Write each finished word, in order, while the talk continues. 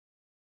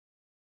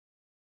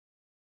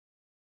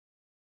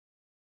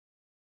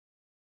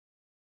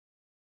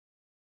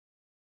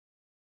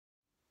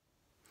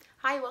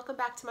Hi, welcome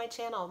back to my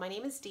channel. My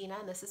name is Dina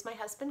and this is my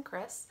husband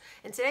Chris,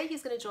 and today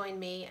he's going to join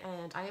me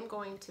and I am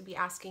going to be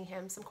asking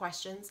him some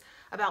questions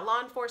about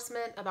law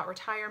enforcement, about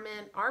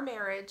retirement, our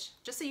marriage,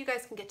 just so you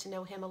guys can get to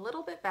know him a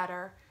little bit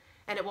better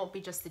and it won't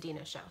be just the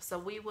Dina show. So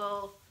we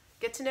will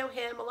get to know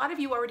him. A lot of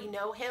you already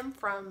know him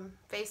from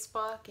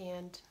Facebook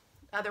and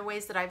other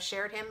ways that I've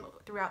shared him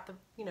throughout the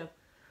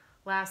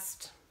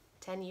last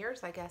 10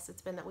 years, I guess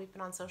it's been that we've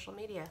been on social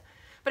media.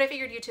 But I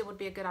figured YouTube would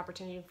be a good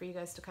opportunity for you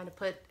guys to kind of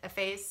put a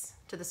face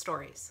to the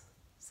stories.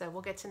 So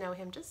we'll get to know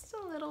him just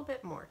a little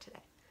bit more today.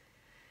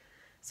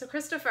 So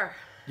Christopher,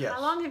 Yes. How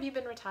long have you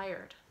been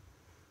retired?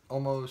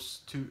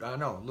 Almost a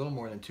little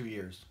more than 2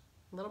 years.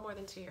 A little more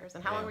than 2 years.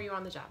 And how long were you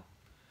on the job?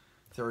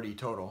 30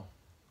 total.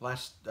 My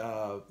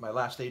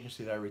last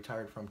agency that I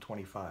retired from,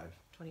 25.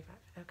 25,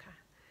 okay.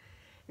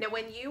 Now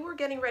when you were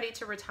getting ready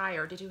to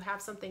retire, did you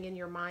have something in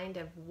your mind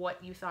of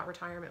what you thought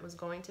retirement was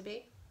going to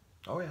be?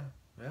 Oh yeah,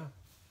 yeah.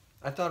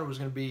 I thought it was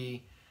going to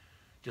be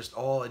just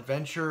all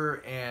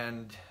adventure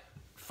and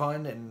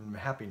fun and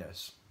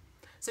happiness.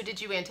 So did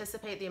you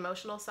anticipate the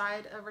emotional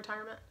side of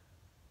retirement?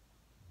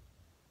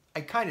 I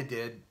kind of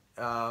did,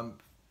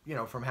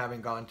 from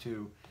having gone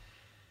to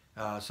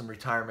some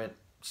retirement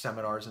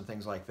seminars and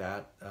things like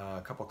that.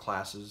 A couple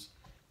classes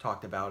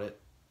talked about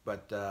it,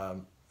 but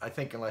I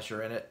think unless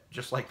you're in it,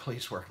 just like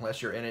police work,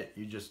 unless you're in it,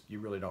 you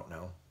really don't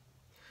know.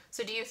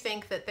 So do you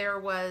think that there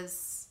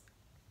was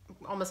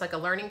almost like a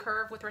learning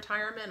curve with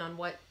retirement on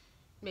what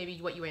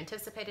you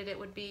anticipated it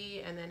would be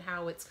and then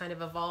how it's kind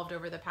of evolved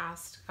over the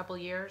past couple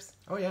years?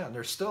 Oh yeah, and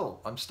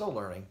I'm still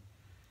learning.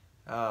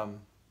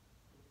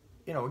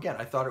 Again,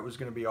 I thought it was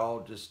going to be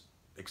all just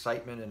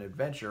excitement and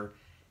adventure,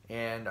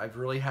 and I've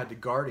really had to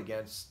guard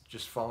against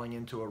just falling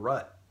into a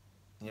rut,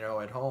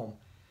 at home.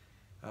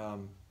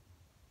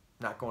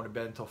 Not going to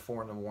bed until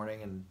 4 in the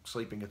morning and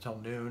sleeping until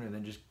noon, and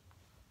then just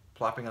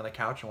plopping on the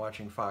couch and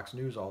watching Fox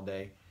News all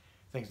day,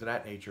 things of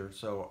that nature.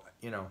 So,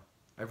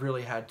 I've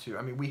really had to,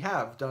 we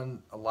have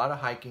done a lot of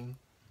hiking,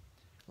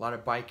 a lot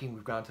of biking.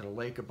 We've gone to the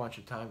lake a bunch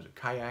of times,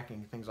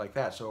 kayaking, things like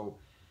that. So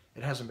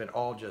it hasn't been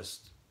all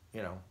just,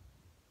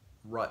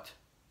 rut.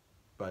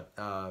 But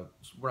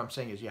what I'm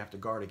saying is you have to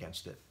guard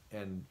against it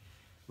and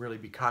really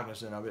be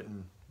cognizant of it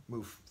and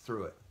move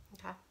through it.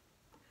 Okay.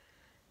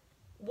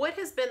 What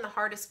has been the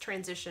hardest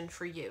transition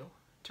for you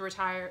to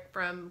retire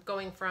from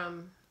going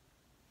from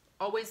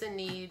always in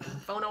need,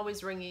 phone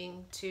always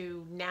ringing,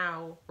 to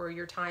now where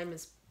your time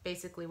is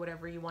basically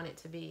whatever you want it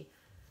to be?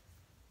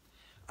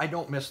 I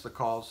don't miss the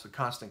calls, the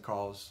constant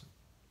calls.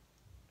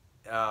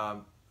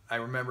 I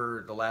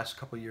remember the last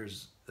couple of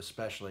years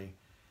especially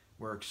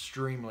were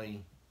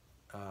extremely,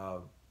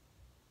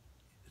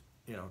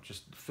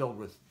 just filled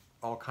with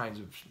all kinds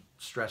of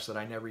stress that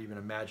I never even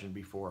imagined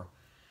before.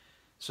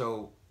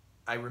 So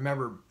I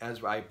remember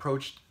as I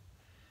approached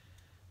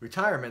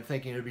retirement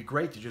thinking it would be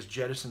great to just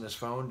jettison this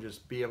phone,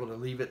 just be able to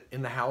leave it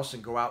in the house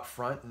and go out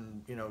front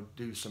and,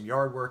 do some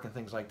yard work and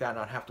things like that,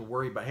 not have to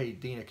worry about, hey,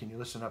 Dina, can you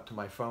listen up to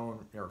my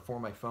phone or for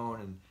my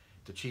phone, and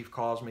the chief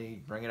calls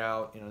me, bring it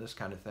out, this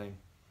kind of thing.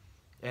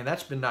 And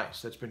that's been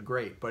nice. That's been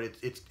great. But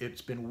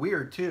it's been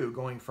weird, too,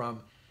 going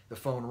from the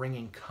phone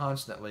ringing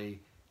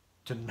constantly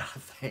to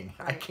nothing.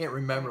 Right. I can't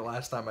remember the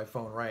last time my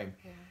phone rang.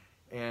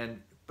 Yeah.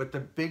 But the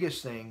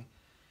biggest thing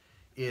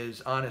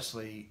is,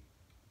 honestly,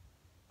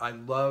 I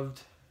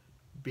loved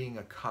being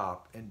a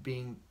cop and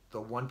being the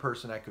one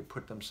person that could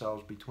put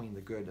themselves between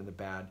the good and the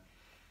bad,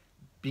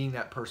 being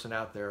that person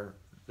out there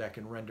that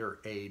can render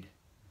aid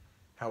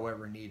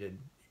however needed.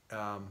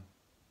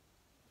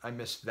 I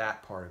miss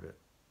that part of it.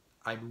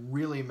 I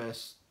really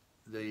miss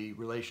the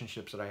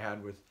relationships that I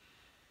had with,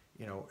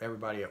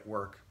 everybody at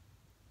work.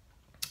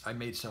 I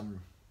made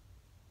some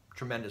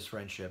tremendous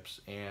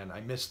friendships and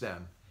I miss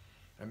them.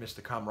 I miss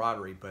the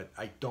camaraderie, but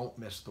I don't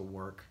miss the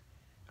work.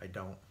 I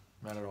don't.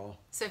 Not at all.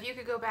 So if you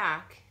could go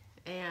back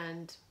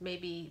and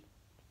maybe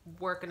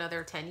work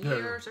another 10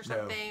 years or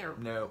something?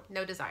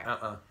 No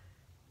desire?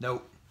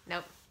 Nope.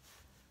 Nope.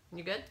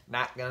 You good?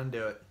 Not gonna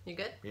do it. You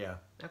good? Yeah.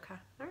 Okay.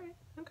 All right.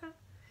 Okay.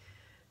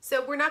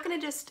 So we're not going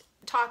to just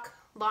talk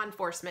law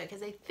enforcement,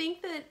 because I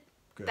think that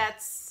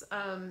that's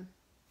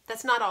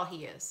not all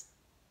he is.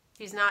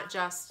 He's not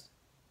just,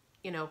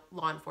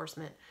 law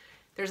enforcement.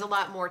 There's a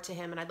lot more to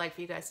him, and I'd like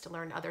for you guys to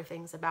learn other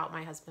things about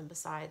my husband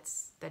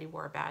besides that he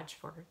wore a badge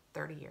for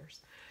 30 years.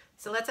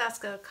 So let's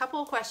ask a couple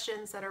of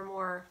questions that are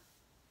more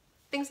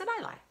things that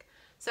I like.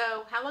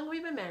 So how long have we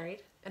been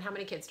married, and how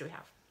many kids do we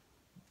have?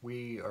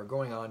 We are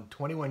going on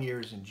 21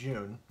 years in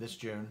June, this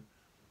June.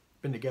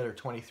 Been together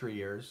 23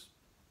 years.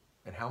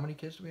 And how many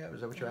kids do we have?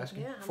 Is that what you're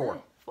asking? Yeah, 4.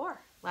 Many?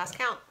 4. Last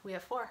count, we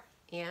have 4.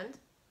 And?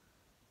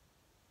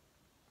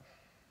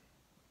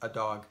 A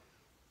dog.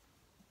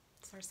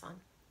 It's our son,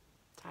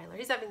 Tyler.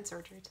 He's having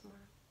surgery tomorrow.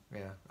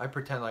 Yeah, I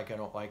pretend like I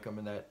don't like him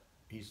and that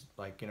he's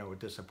like, a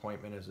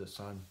disappointment as a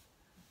son.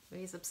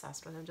 He's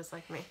obsessed with him, just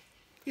like me.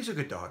 He's a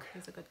good dog.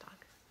 He's a good dog.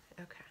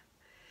 Okay.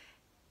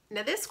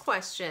 Now this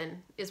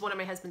question is one of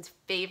my husband's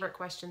favorite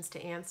questions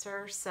to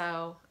answer,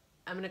 so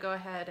I'm going to go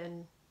ahead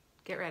and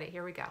get ready.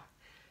 Here we go.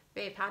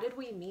 Babe, how did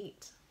we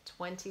meet?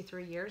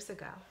 23 years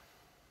ago.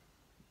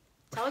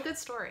 Tell a good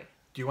story.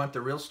 Do you want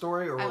the real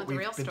story or I what want the we've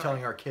real been story.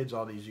 telling our kids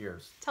all these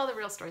years? Tell the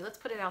real story. Let's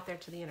put it out there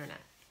to the internet.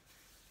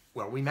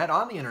 Well, we met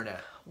on the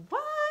internet.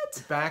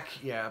 What?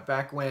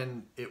 Back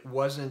when it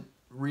wasn't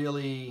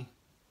really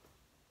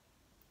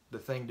the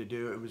thing to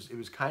do. It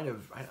was kind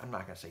of, I'm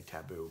not going to say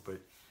taboo, but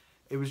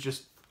it was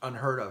just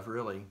unheard of,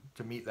 really,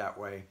 to meet that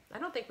way. I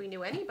don't think we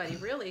knew anybody,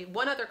 really.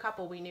 One other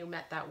couple we knew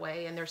met that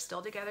way, and they're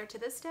still together to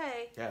this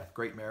day. Yeah,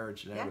 great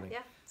marriage and everything.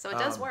 Yeah. So it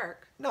does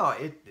work. No,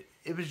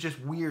 it was just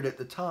weird at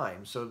the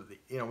time. So,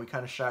 we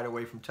kind of shied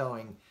away from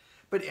telling.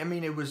 But, I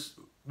mean,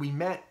 we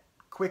met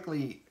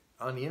quickly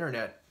on the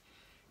internet,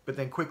 but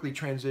then quickly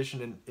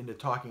transitioned into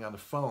talking on the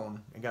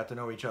phone and got to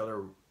know each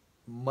other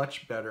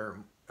much better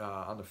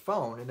on the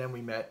phone. And then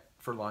we met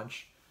for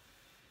lunch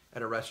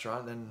at a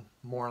restaurant, and then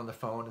more on the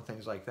phone and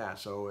things like that.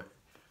 So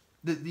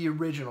the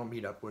original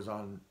meetup was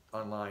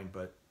online,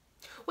 but...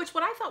 Which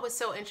what I thought was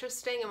so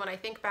interesting, and when I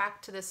think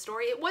back to this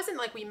story, it wasn't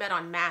like we met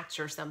on Match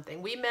or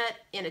something. We met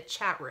in a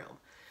chat room.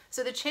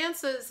 So the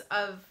chances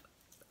of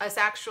us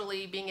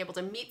actually being able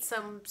to meet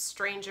some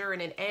stranger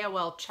in an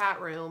AOL chat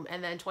room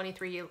and then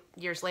 23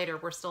 years later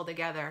we're still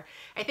together,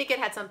 I think it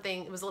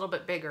was a little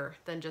bit bigger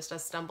than just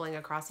us stumbling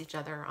across each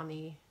other on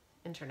the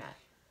internet.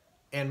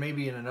 And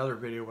maybe in another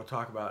video we'll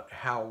talk about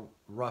how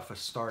rough a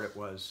start it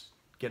was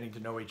getting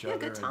to know each other. Yeah,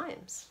 good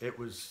times. It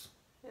was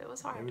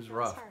hard. It was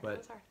rough,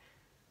 but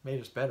made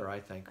us better, I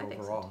think,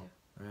 overall.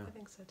 I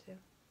think so too.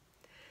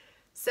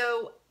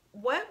 So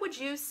what would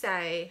you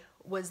say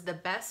was the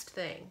best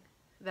thing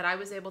that I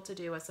was able to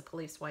do as a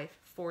police wife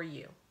for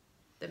you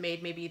that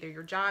made maybe either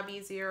your job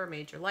easier or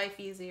made your life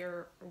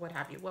easier or what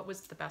have you? What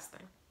was the best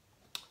thing?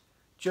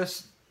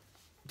 Just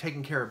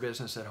taking care of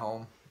business at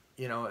home.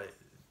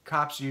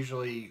 Cops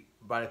usually,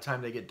 by the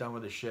time they get done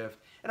with a shift,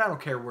 and I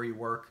don't care where you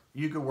work.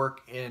 You could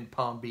work in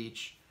Palm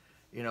Beach,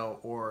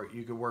 or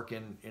you could work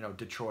in,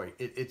 Detroit.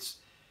 It's,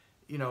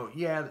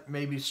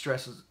 maybe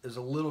stress is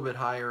a little bit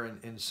higher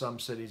in some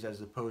cities as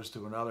opposed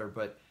to another,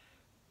 but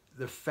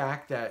the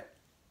fact that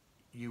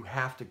you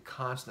have to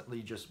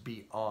constantly just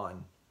be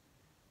on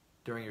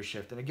during your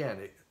shift. And again,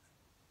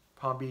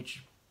 Palm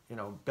Beach,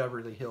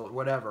 Beverly Hills,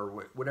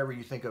 whatever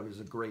you think of as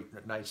a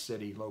great, nice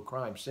city, low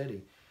crime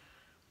city,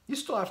 you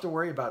still have to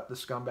worry about the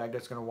scumbag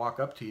that's going to walk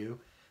up to you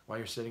while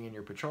you're sitting in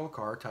your patrol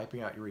car,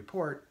 typing out your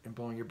report and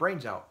blowing your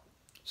brains out.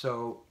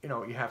 So,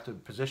 you have to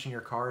position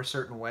your car a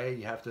certain way.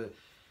 You have to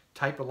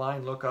type a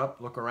line, look up,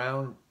 look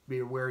around, be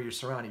aware of your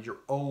surroundings.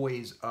 You're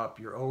always up.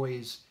 You're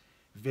always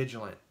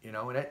vigilant, and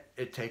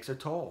it takes a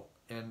toll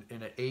in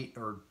an 8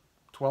 or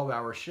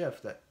 12-hour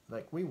shift that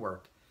like we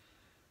worked.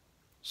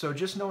 So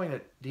just knowing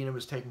that Dina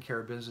was taking care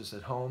of business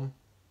at home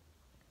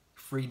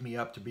freed me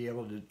up to be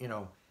able to,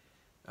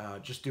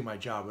 just do my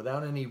job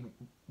without any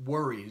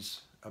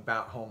worries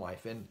about home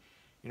life. And,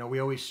 we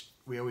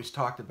always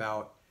talked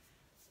about,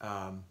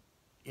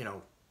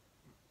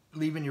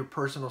 leaving your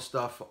personal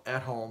stuff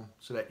at home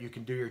so that you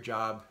can do your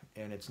job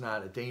and it's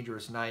not a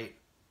dangerous night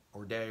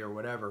or day or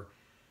whatever,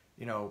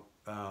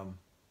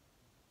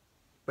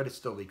 but it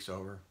still leaks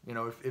over.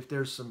 If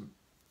there's some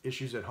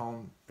issues at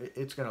home,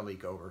 it's going to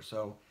leak over.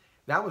 So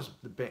that was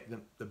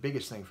the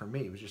biggest thing for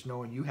me, was just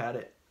knowing you had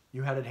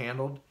it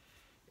handled,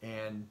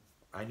 and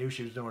I knew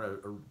she was doing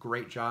a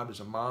great job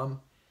as a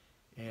mom,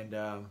 and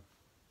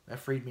that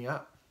freed me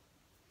up.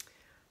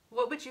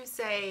 What would you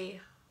say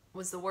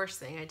was the worst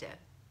thing I did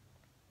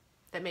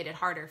that made it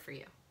harder for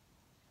you?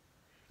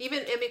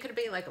 It could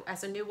be like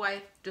as a new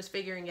wife, just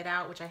figuring it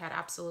out, which I had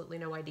absolutely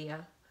no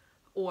idea,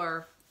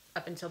 or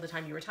up until the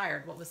time you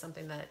retired, what was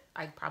something that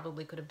I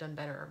probably could have done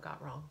better or got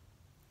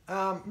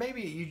wrong?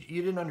 Maybe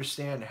you didn't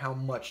understand how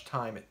much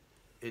time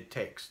it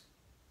takes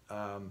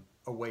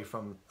away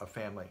from a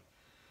family.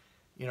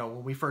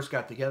 When we first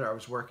got together, I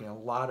was working a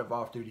lot of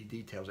off-duty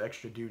details,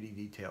 extra duty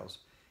details.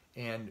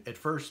 And at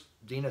first,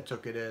 Dina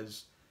took it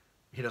as,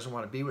 he doesn't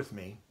want to be with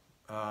me.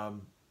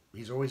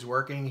 He's always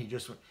working.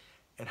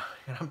 And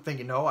I'm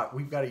thinking, no,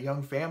 we've got a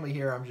young family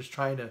here. I'm just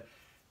trying to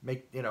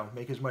make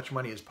as much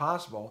money as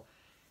possible.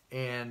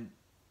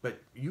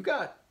 But you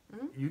got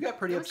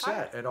pretty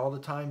upset at all the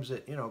times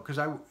that, because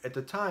at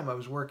the time I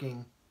was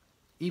working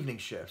evening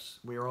shifts.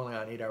 We were only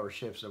on 8-hour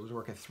shifts. I was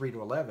working 3 to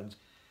 11s. And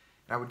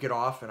I would get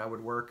off and I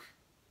would work,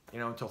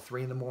 until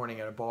 3 in the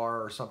morning at a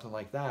bar or something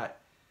like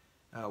that,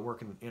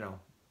 working,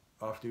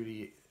 off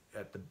duty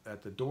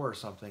at the door or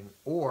something.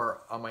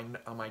 Or on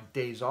my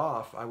days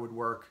off, I would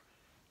work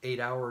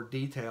 8-hour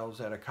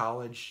details at a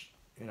college,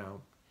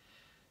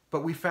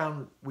 But we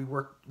found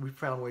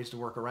ways to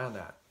work around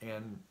that.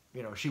 And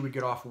she would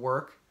get off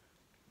work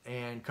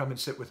and come and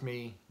sit with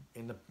me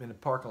in the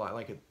parking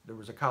lot. There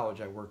was a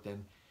college I worked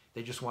in.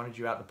 They just wanted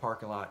you out in the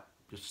parking lot,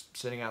 just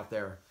sitting out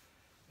there.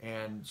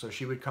 And so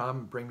she would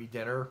come, bring me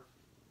dinner.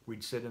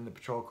 We'd sit in the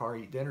patrol car,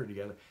 eat dinner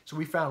together. So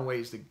we found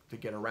ways to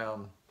get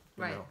around,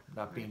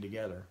 not being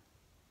together.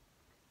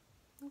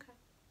 Okay.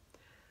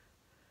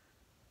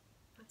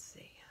 Let's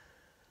see.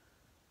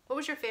 What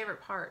was your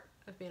favorite part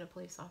of being a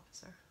police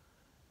officer?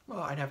 Well,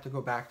 I'd have to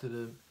go back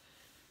to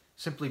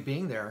simply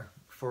being there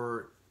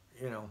for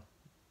you know,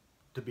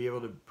 to be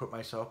able to put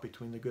myself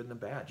between the good and the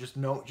bad. Just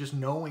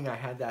knowing I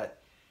had that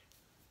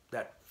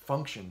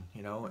function,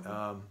 you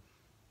know.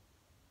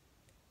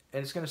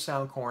 And it's going to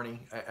sound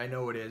corny. I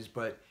know it is,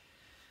 but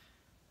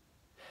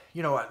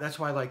you know, that's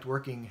why I liked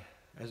working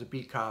as a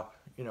beat cop,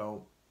 you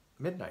know,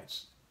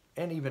 midnights.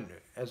 And even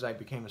as I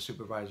became a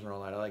supervisor and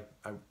all that,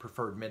 I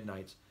preferred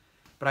midnights.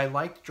 But I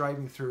liked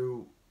driving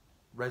through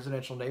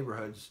residential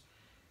neighborhoods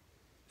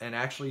and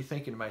actually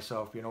thinking to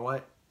myself, you know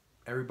what?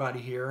 Everybody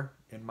here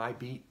in my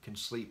beat can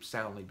sleep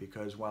soundly,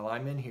 because while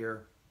I'm in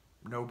here,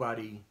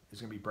 nobody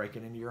is going to be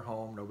breaking into your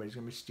home. Nobody's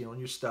going to be stealing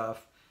your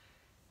stuff.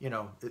 You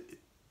know,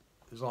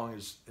 as long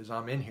as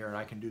I'm in here, and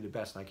I can do the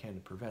best I can to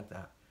prevent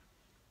that.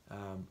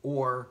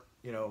 Or,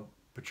 you know,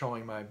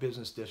 patrolling my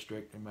business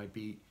district and my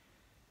beat,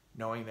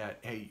 knowing that,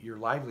 hey, your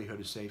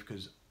livelihood is safe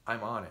because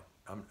I'm on it.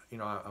 I'm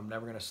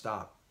never going to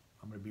stop.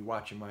 I'm going to be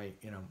watching my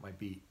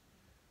beat.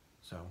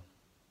 So.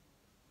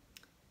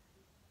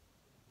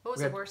 What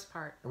was the worst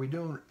part? Are we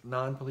doing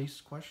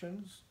non-police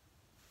questions?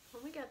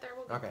 When we get there,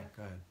 we'll get there. Okay,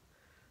 go ahead.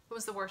 What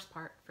was the worst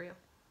part for you?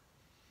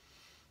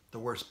 The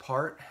worst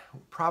part?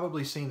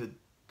 Probably seeing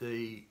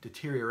the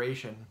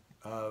deterioration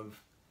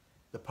of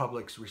the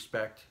public's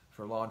respect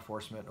for law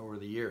enforcement over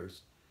the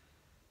years.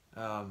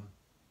 When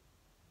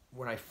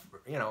I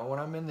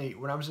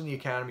was in the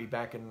academy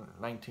back in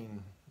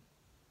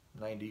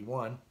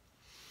 1991,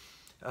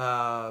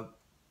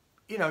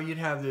 you know, you'd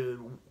have the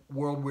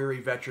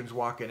world-weary veterans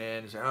walking in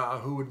and saying, "Oh,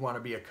 who would want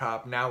to be a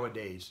cop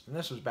nowadays?" And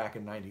this was back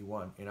in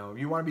 '91. You know,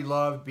 you want to be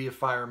loved, be a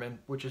fireman,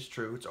 which is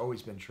true. It's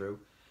always been true.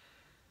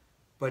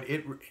 But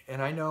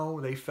and I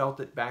know they felt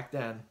it back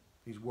then.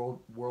 These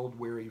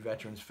world-weary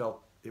veterans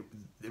felt it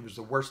was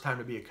the worst time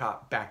to be a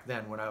cop back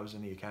then when I was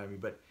in the academy.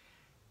 But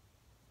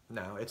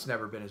no, it's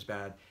never been as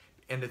bad.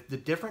 And the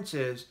difference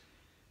is,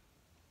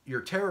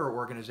 your terror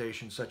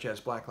organizations such as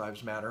Black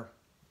Lives Matter,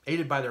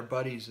 aided by their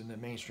buddies in the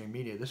mainstream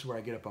media. This is where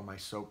I get up on my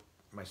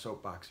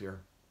soapbox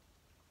here.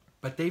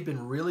 But they've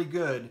been really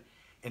good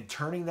in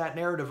turning that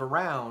narrative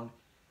around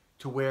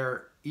to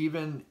where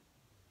even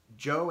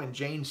Joe and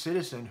Jane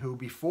Citizen, who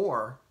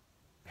before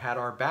had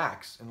our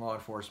backs in law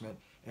enforcement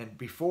and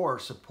before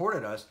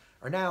supported us,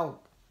 are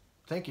now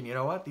thinking, you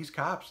know what, these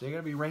cops, they're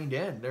going to be reined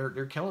in.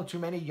 They're killing too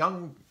many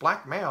young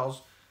black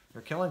males.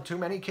 They're killing too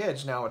many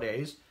kids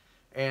nowadays.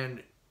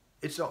 And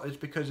it's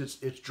because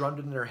it's drummed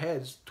in their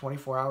heads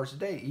 24 hours a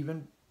day.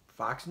 Even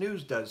Fox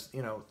News does,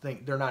 you know,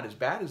 think they're not as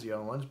bad as the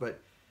other ones, but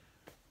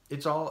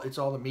it's all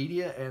the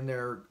media and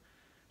their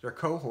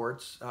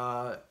cohorts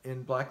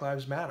in Black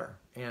Lives Matter.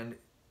 And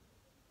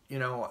you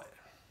know,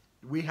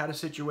 we had a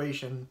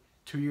situation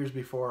 2 years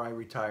before I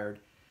retired,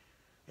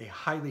 a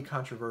highly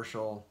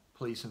controversial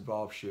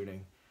police-involved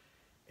shooting,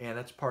 and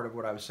that's part of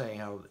what I was saying.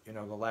 How, you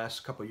know, the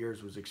last couple of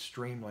years was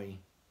extremely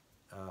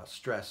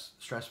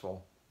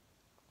stressful.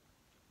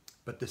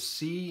 But to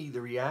see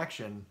the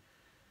reaction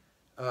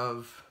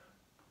of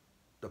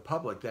the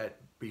public that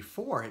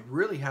before had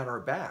really had our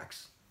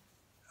backs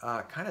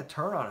kind of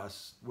turn on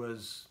us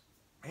was,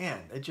 man,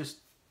 it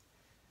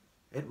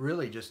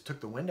really just took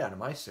the wind out of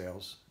my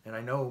sails. And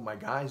I know my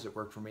guys that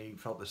work for me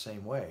felt the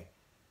same way.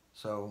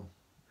 So,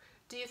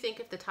 do you think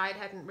if the tide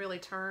hadn't really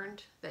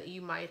turned that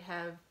you might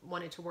have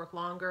wanted to work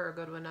longer or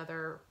go to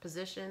another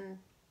position?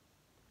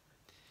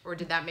 Or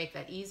did that make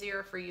that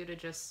easier for you to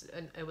just,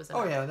 it was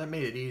enough? Oh yeah, that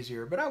made it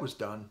easier, but I was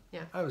done.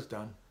 Yeah. I was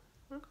done.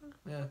 Okay.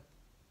 Yeah.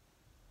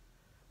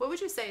 What would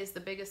you say is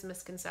the biggest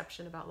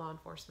misconception about law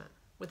enforcement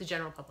with the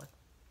general public?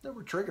 That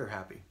we're trigger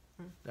happy.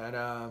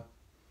 That,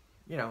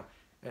 you know,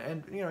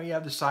 and you know, you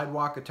have the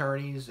sidewalk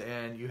attorneys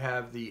and you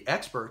have the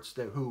experts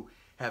who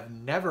have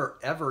never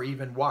ever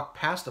even walked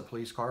past a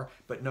police car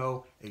but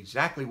know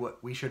exactly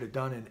what we should have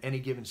done in any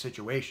given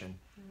situation.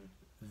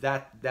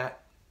 That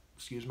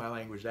excuse my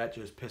language, that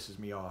just pisses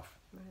me off.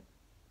 Right.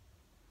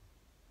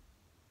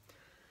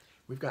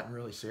 We've gotten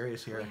really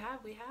serious here.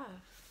 We have.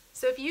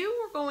 So if you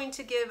were going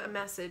to give a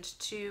message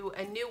to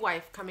a new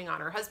wife coming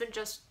on, her husband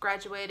just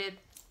graduated,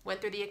 went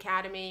through the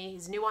academy,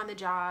 he's new on the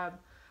job,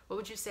 what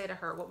would you say to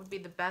her? What would be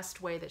the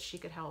best way that she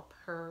could help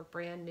her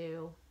brand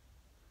new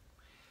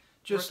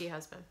rookie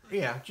husband?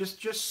 Yeah,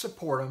 just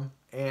support him.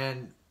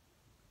 And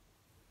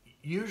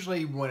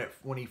usually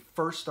when he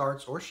first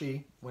starts, or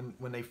she,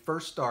 when they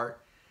first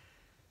start,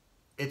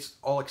 it's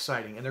all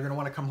exciting, and they're going to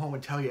want to come home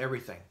and tell you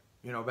everything.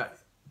 You know,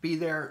 be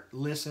there,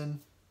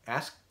 listen,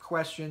 ask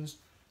questions.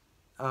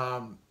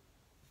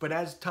 But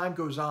as time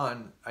goes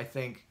on, I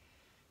think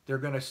they're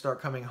going to start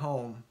coming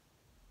home,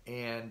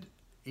 and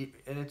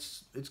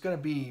it's going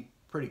to be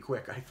pretty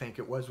quick. I think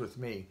it was with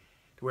me,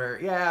 to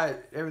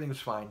where everything was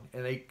fine,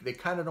 and they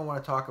kind of don't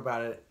want to talk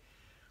about it.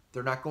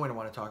 They're not going to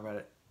want to talk about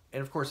it,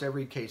 and of course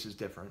every case is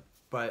different.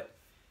 But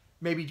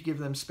maybe give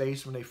them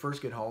space when they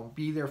first get home.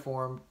 Be there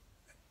for them.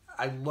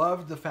 I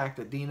loved the fact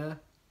that Dina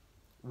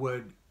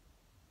would,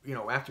 you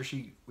know, after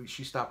she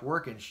stopped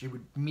working, she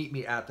would meet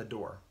me at the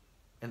door.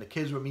 And the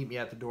kids would meet me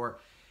at the door.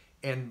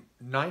 And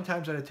 9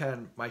 times out of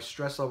 10, my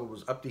stress level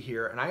was up to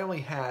here. And I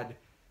only had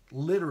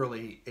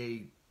literally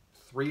a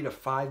 3 to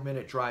 5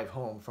 minute drive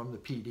home from the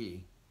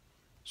PD.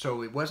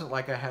 So it wasn't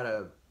like I had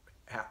a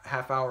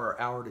half hour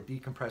or hour to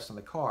decompress in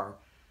the car.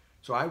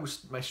 So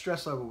my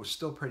stress level was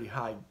still pretty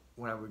high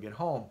when I would get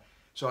home.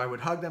 So I would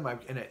hug them,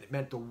 and it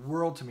meant the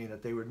world to me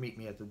that they would meet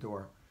me at the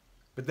door.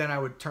 But then I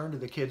would turn to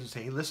the kids and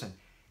say, hey, listen,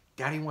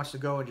 Daddy wants to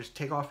go and just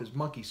take off his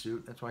monkey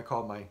suit. That's what I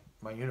called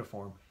my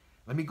uniform.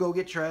 Let me go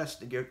get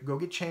dressed and go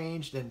get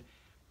changed, and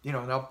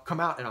and I'll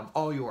come out and I'm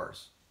all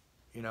yours.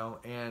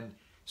 And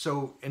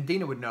so, and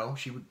Dina would know.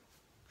 She would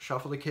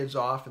shuffle the kids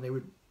off, and they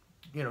would,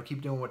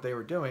 keep doing what they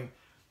were doing.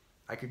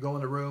 I could go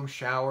in the room,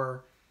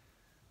 shower.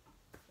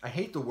 I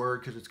hate the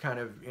word because it's kind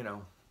of,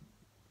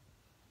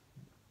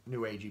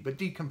 new agey, but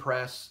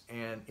decompress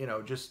and,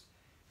 just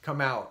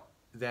come out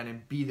then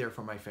and be there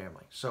for my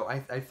family. So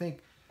I think,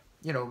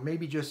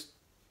 maybe just,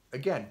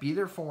 again, be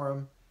there for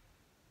him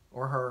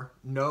or her.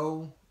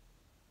 Know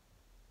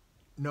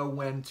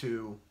when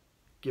to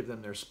give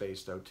them their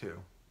space, though, too,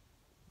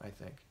 I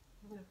think.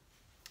 Yeah.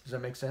 Does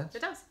that make sense?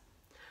 It does.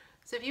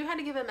 So if you had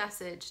to give a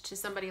message to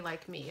somebody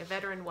like me, a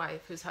veteran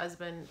wife whose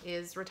husband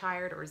is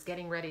retired or is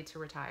getting ready to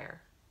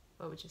retire,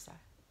 what would you say?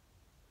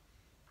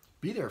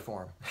 Be there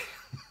for him.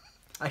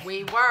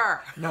 We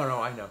were.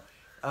 No, I know.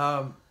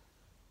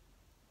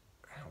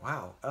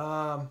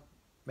 Wow.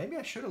 Maybe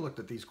I should have looked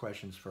at these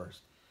questions first.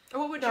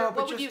 Or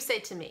what would you say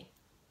to me?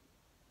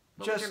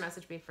 What would your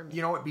message be for me?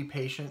 You know what? Be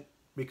patient,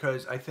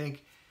 because I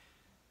think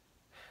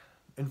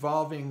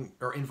involved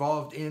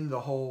in the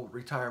whole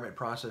retirement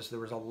process, there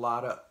was a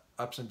lot of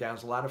ups and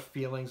downs, a lot of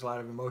feelings, a lot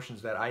of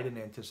emotions that I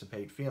didn't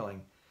anticipate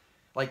feeling.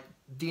 Like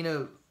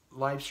Dina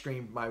live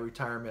streamed my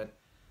retirement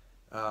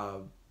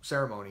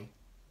ceremony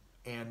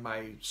and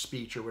my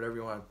speech, or whatever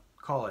you want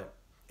to call it,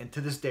 and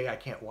to this day I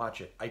can't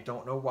watch it. I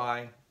don't know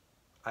why.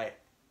 I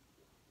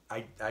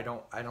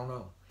don't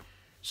know.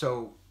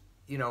 So,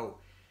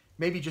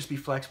 maybe just be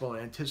flexible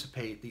and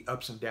anticipate the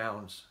ups and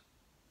downs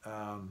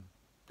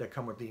that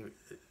come with the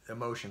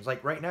emotions.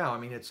 Like right now,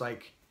 it's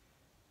like,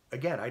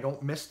 again, I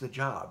don't miss the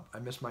job. I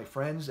miss my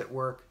friends at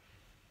work,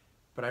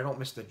 but I don't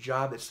miss the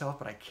job itself.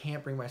 But I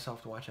can't bring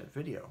myself to watch that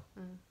video,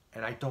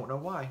 and I don't know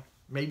why.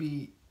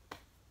 Maybe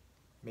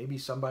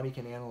somebody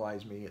can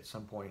analyze me at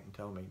some point and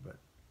tell me, but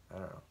I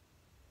don't know.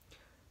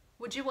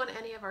 Would you want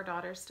any of our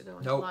daughters to go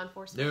into law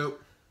enforcement?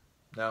 Nope.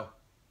 No.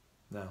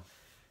 No.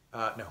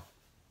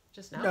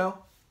 Just no? No.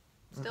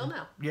 Still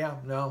no? Yeah,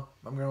 no.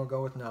 I'm going to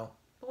go with no.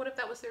 But what if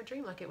that was their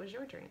dream, like it was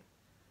your dream?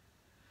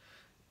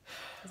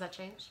 Has that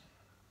changed?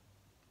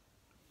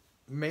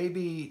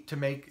 Maybe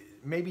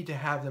to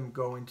have them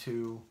go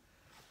into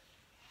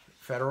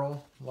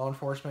federal law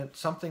enforcement,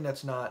 something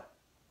that's not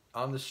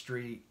on the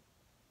street,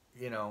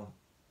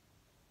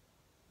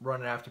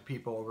 running after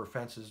people over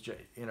fences,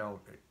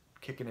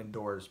 kicking in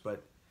doors.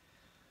 But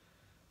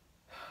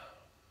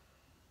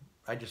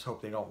I just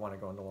hope they don't want to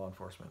go into law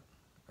enforcement.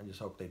 I just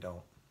hope they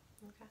don't.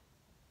 Okay.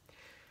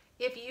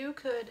 If you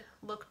could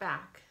look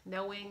back,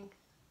 knowing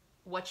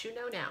what you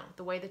know now,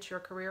 the way that your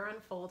career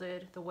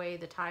unfolded, the way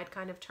the tide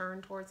kind of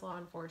turned towards law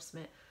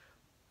enforcement,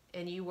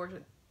 and you were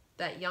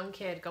that young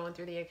kid going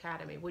through the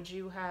academy, would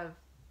you have,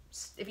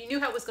 if you knew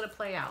how it was going to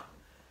play out,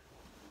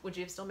 would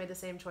you have still made the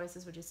same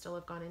choices? Would you still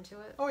have gone into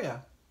it? Oh, yeah.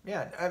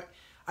 Yeah.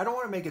 I don't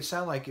want to make it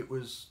sound like it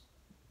was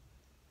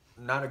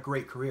not a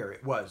great career.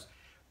 It was.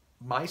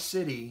 My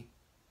city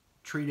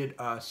treated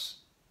us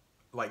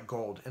like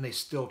gold, and they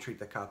still treat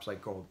the cops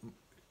like gold.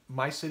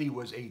 My city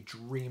was a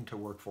dream to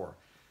work for.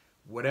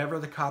 Whatever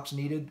the cops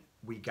needed,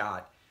 we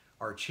got.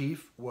 Our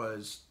chief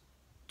was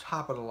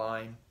top of the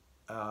line.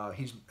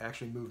 He's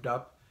actually moved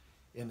up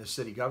in the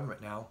city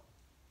government now.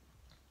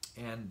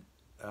 And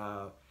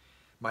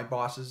my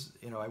bosses,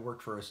 I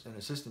worked for an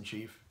assistant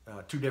chief,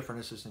 two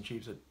different assistant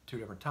chiefs at two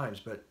different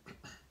times, but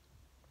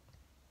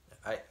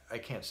I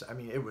can't say,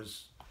 it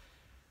was,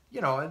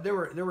 there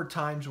were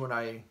times when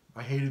I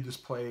hated this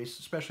place,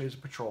 especially as a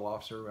patrol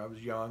officer. I was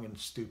young and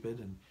stupid,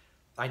 and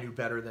I knew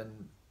better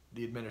than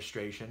the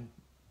administration.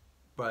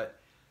 But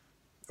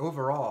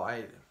overall,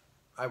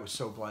 I was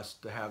so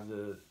blessed to have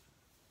the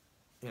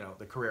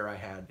career I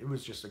had. It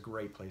was just a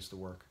great place to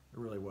work. It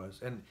really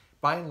was. And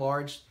by and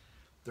large,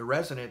 the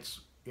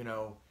residents,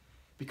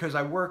 because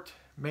I worked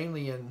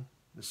mainly in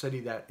the city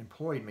that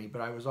employed me,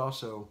 but I was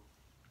also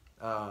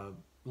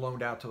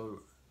loaned out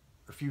to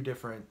a few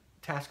different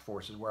task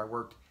forces where I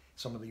worked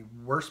some of the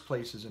worst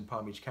places in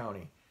Palm Beach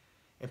County.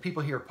 And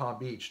people hear Palm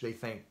Beach, they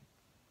think,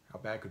 how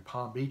bad could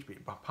Palm Beach be?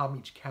 Palm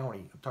Beach County,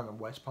 I'm talking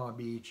West Palm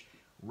Beach,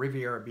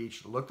 Riviera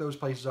Beach. Look those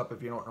places up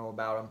if you don't know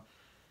about them.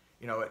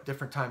 At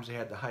different times they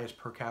had the highest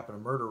per capita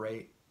murder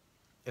rate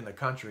in the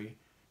country.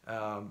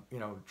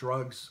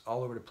 Drugs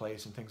all over the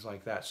place and things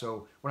like that.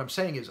 So what I'm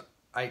saying is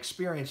I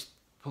experienced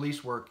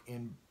police work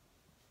in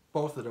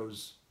both of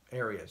those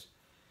areas.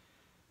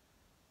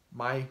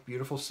 My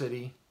beautiful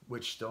city,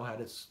 which still had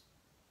its,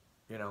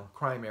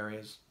 crime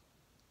areas,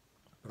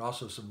 but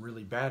also some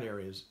really bad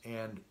areas.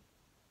 And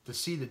to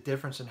see the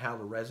difference in how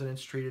the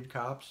residents treated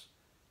cops,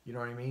 you know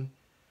what I mean,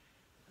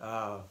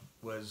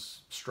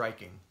 was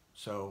striking.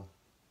 So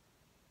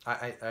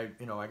I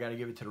got to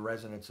give it to the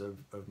residents of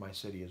my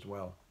city as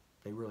well.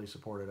 They really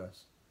supported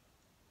us.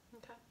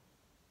 Okay.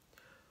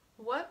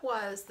 What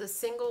was the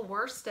single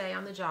worst day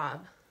on the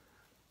job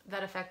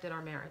that affected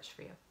our marriage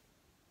for you?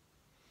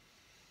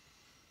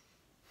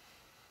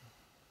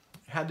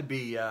 It had to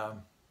be,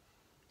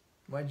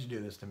 why'd you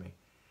do this to me?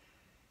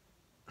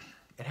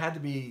 It had to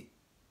be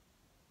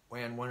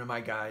when one of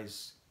my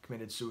guys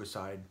committed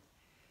suicide.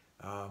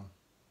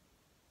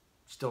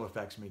 Still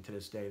affects me to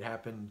this day. It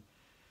happened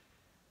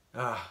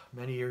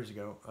many years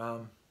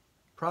ago.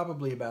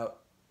 Probably about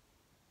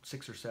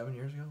 6 or 7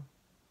 years ago.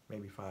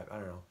 Maybe 5, I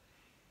don't know.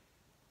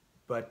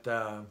 But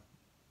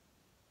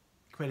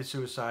committed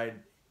suicide.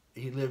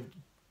 He lived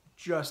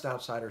just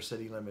outside our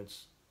city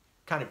limits,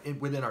 kind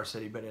of within our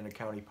city, but in a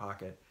county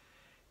pocket.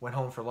 Went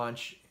home for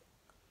lunch,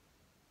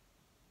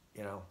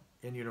 you know,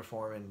 in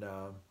uniform, and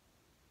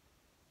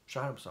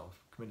shot himself,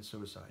 committed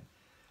suicide.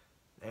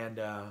 And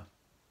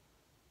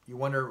you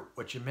wonder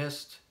what you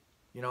missed.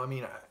 You know, I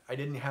mean, I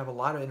didn't have a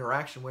lot of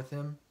interaction with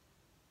him.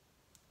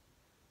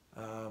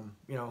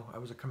 You know, I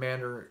was a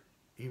commander.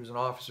 He was an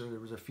officer. There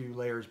was a few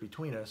layers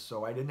between us,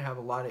 so I didn't have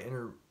a lot of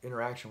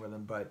interaction with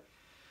him, but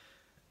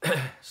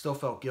still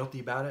felt guilty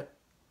about it.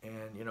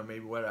 And, you know,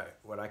 maybe what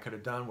I could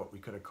have done, what we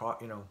could have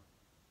caught, you know.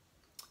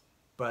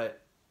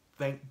 But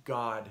thank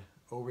God,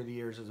 over the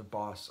years as a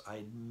boss,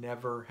 I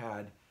never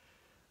had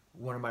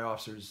one of my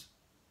officers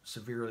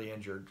severely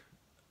injured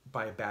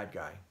by a bad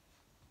guy.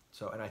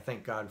 So, and I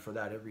thank God for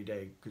that every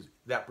day, because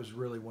that was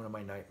really one of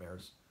my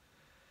nightmares.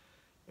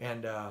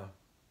 And,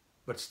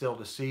 but still,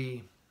 to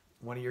see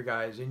one of your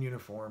guys in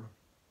uniform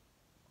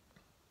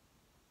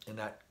in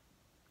that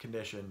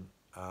condition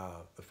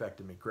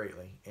affected me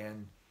greatly.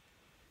 And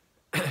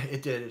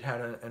it did. It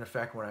had an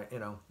effect when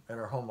in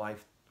our home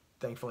life.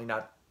 Thankfully,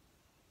 not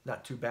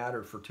too bad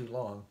or for too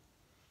long,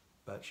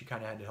 but she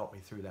kind of had to help me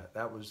through that.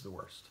 That was the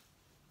worst.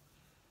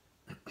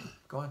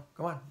 Go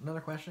on.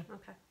 Another question.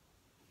 Okay.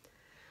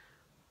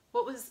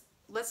 What was?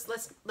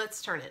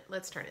 Let's turn it.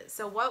 Let's turn it.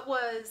 So, what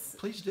was?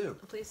 Please do.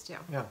 Please do.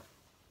 Yeah.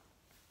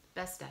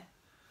 Best day.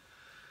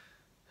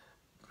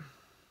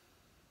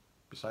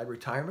 Beside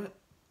retirement,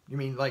 you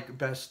mean like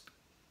best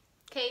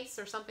Case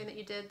or something that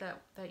you did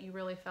that you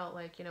really felt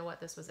like, you know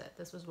what, this was it.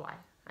 This was why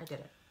I did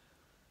it.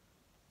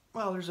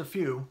 Well, there's a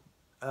few.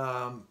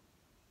 I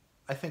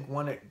think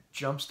one that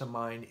jumps to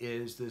mind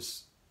is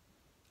this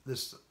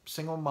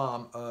single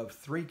mom of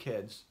 3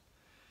 kids.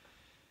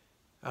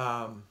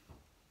 I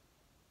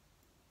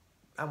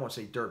won't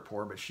say dirt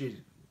poor, but she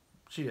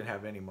didn't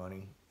have any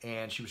money,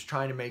 and she was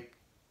trying to make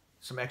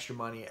some extra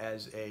money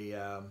as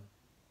a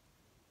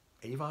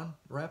Avon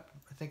rep,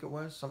 I think it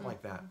was, something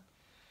like that.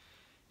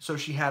 So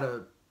she had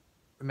a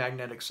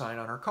magnetic sign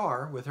on her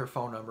car with her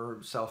phone number,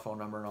 cell phone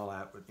number, and all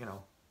that. You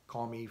know,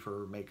 call me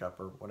for makeup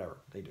or whatever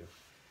they do.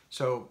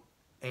 So,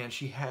 and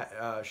she had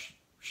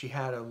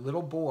a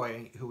little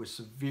boy who was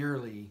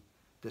severely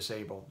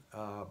disabled,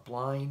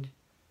 blind,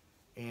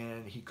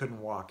 and he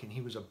couldn't walk. And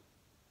he was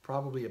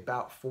probably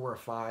about 4 or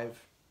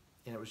 5,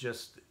 and it was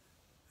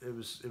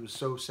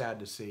so sad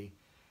to see.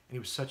 And he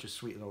was such a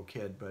sweet little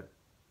kid. But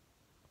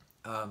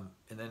and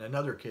then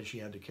another kid she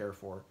had to care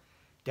for.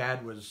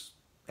 Dad was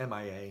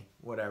MIA,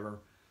 whatever.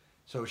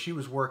 So she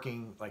was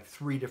working like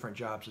 3 different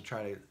jobs to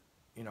try to,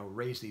 you know,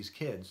 raise these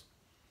kids.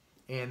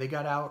 And they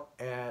got out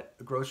at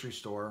a grocery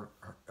store,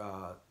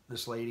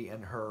 this lady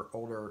and her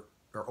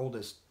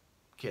oldest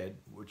kid,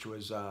 which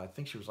was, I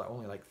think she was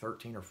only like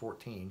 13 or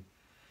 14.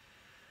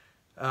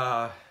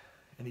 And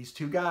these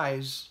 2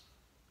 guys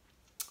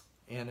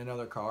in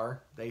another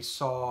car, they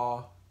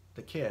saw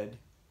the kid,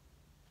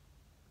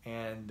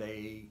 and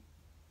they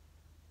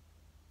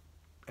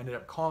ended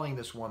up calling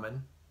this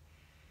woman,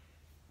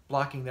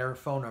 blocking their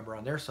phone number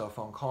on their cell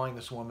phone, calling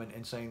this woman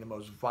and saying the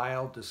most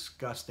vile,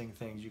 disgusting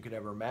things you could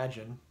ever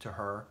imagine to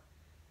her,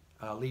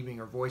 leaving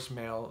her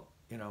voicemail,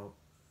 you know,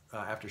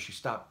 after she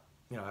stopped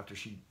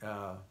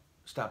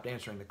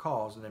answering the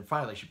calls, and then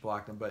finally she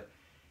blocked them, but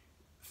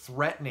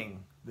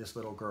threatening this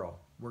little girl.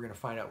 We're going to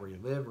find out where you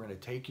live. We're going to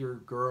take your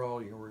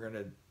girl.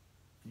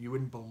 You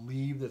wouldn't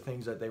believe the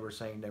things that they were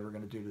saying they were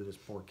going to do to this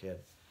poor kid.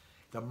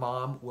 The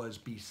mom was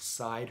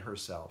beside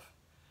herself.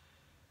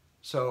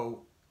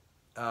 So,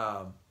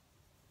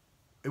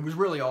 it was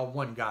really all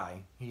one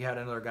guy. He had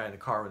another guy in the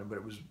car with him, but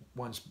it was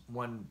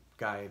one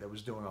guy that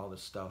was doing all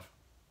this stuff.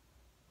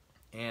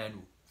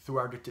 And through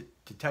our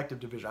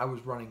detective division, I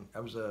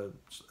was a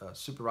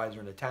supervisor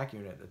in the TAC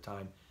unit at the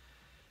time.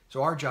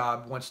 So our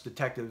job, once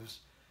detectives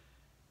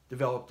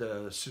developed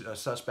a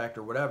suspect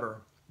or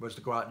whatever, was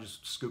to go out and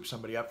just scoop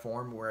somebody up for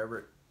him, wherever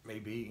it may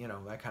be, you know,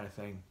 that kind of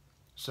thing.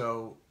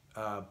 So,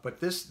 but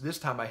this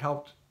time I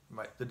helped.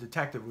 The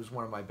detective was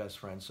one of my best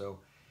friends, so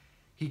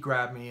he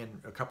grabbed me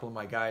and a couple of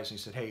my guys, and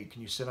he said, "Hey,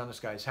 can you sit on this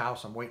guy's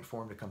house? I'm waiting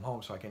for him to come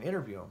home so I can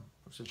interview him."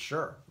 I said,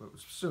 "Sure."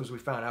 As soon as we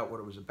found out what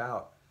it was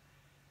about.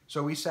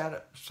 So we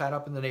sat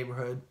up in the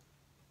neighborhood.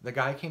 The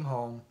guy came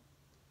home,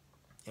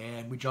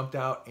 and we jumped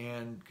out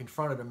and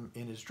confronted him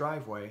in his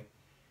driveway.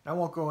 I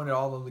won't go into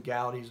all the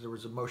legalities. There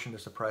was a motion to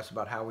suppress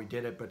about how we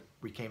did it, but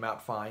we came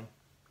out fine,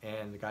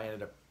 and the guy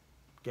ended up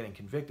getting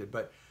convicted.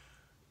 But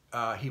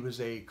he was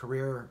a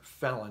career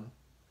felon,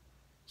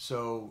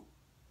 so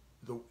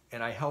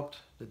and I helped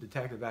the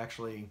detective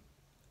actually.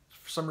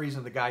 For some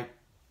reason, the guy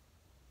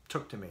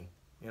took to me.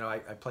 You know, I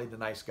played the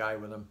nice guy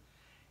with him,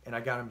 and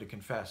I got him to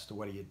confess to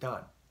what he had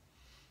done.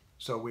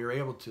 So we were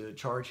able to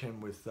charge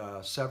him with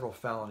several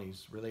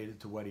felonies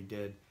related to what he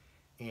did,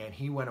 and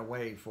he went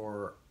away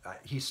for.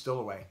 He's still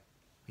away.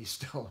 He's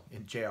still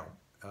in jail,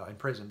 in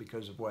prison,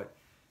 because of what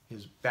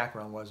his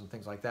background was and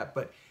things like that.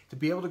 But to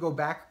be able to go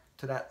back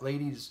to that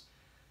lady's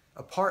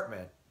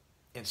apartment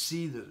and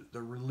see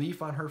the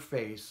relief on her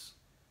face,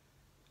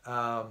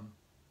 and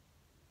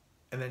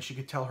then she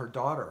could tell her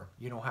daughter,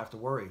 "You don't have to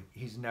worry.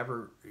 He's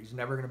never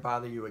going to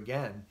bother you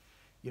again."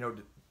 You know,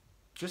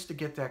 just to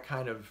get that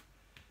kind of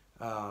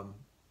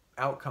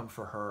outcome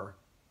for her,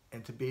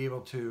 and to be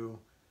able to,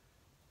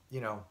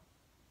 you know,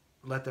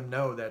 let them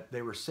know that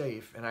they were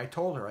safe. And I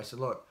told her, I said,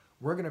 "Look,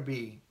 we're going to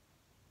be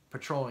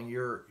patrolling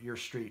your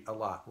street a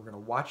lot. We're going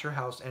to watch your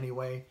house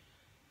anyway."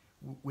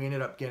 We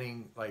ended up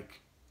getting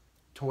like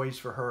toys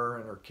for her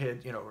and her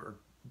kid, you know, or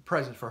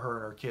present for her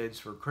and her kids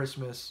for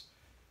Christmas,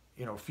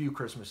 you know, a few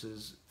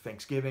Christmases,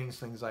 Thanksgivings,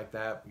 things like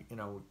that. You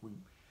know, we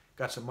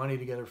got some money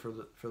together for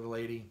the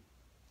lady.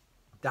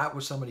 That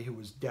was somebody who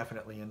was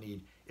definitely in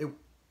need. It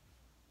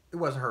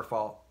wasn't her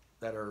fault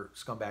that her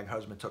scumbag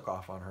husband took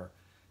off on her,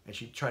 and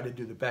she tried to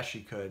do the best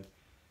she could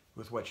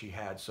with what she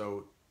had.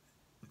 So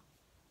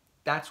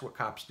that's what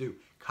cops do.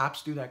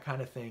 Cops do that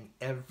kind of thing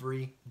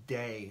every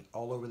day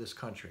all over this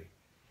country.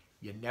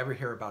 You never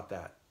hear about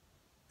that,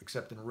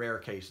 except in rare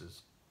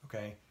cases,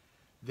 okay?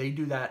 They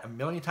do that a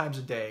million times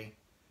a day,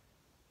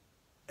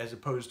 as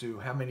opposed to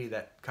how many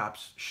that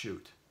cops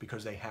shoot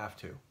because they have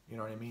to. You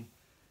know what I mean?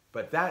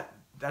 But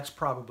that's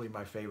probably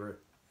my favorite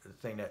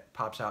thing that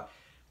pops out.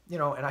 You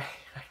know, and I've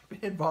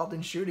been involved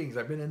in shootings.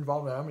 I've been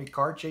involved in how many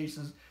car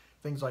chases,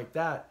 things like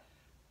that.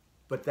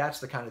 But that's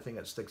the kind of thing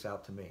that sticks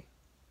out to me.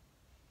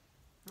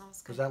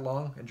 Was that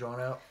long and drawn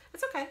out?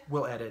 It's okay.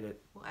 We'll edit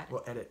it.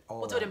 We'll edit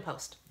all We'll do it in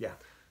post. Yeah.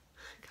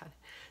 Got it.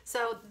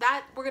 So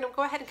that we're going to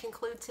go ahead and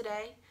conclude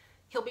today.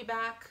 He'll be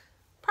back,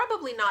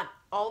 probably not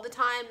all the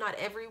time, not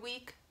every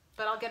week,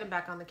 but I'll get him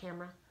back on the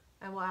camera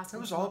and we'll ask him.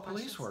 It was some all more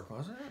police questions. work,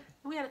 wasn't it?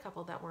 We had a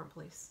couple that weren't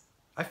police.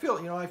 I feel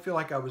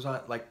like I was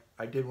on, like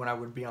I did when I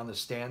would be on the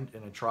stand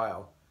in a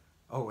trial.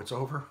 Oh, it's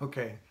over?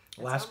 Okay.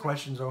 Last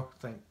question's over.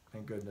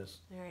 Thank goodness.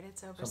 All right,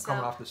 it's over. So I'm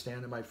coming off the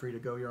stand. Am I free to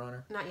go, Your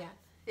Honor? Not yet.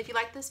 If you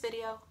like this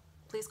video,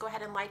 please go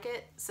ahead and like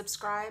it,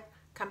 subscribe,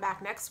 come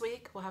back next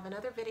week. We'll have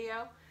another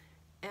video,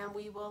 and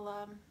we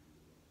will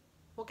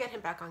we'll get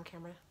him back on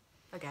camera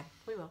again.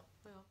 We will.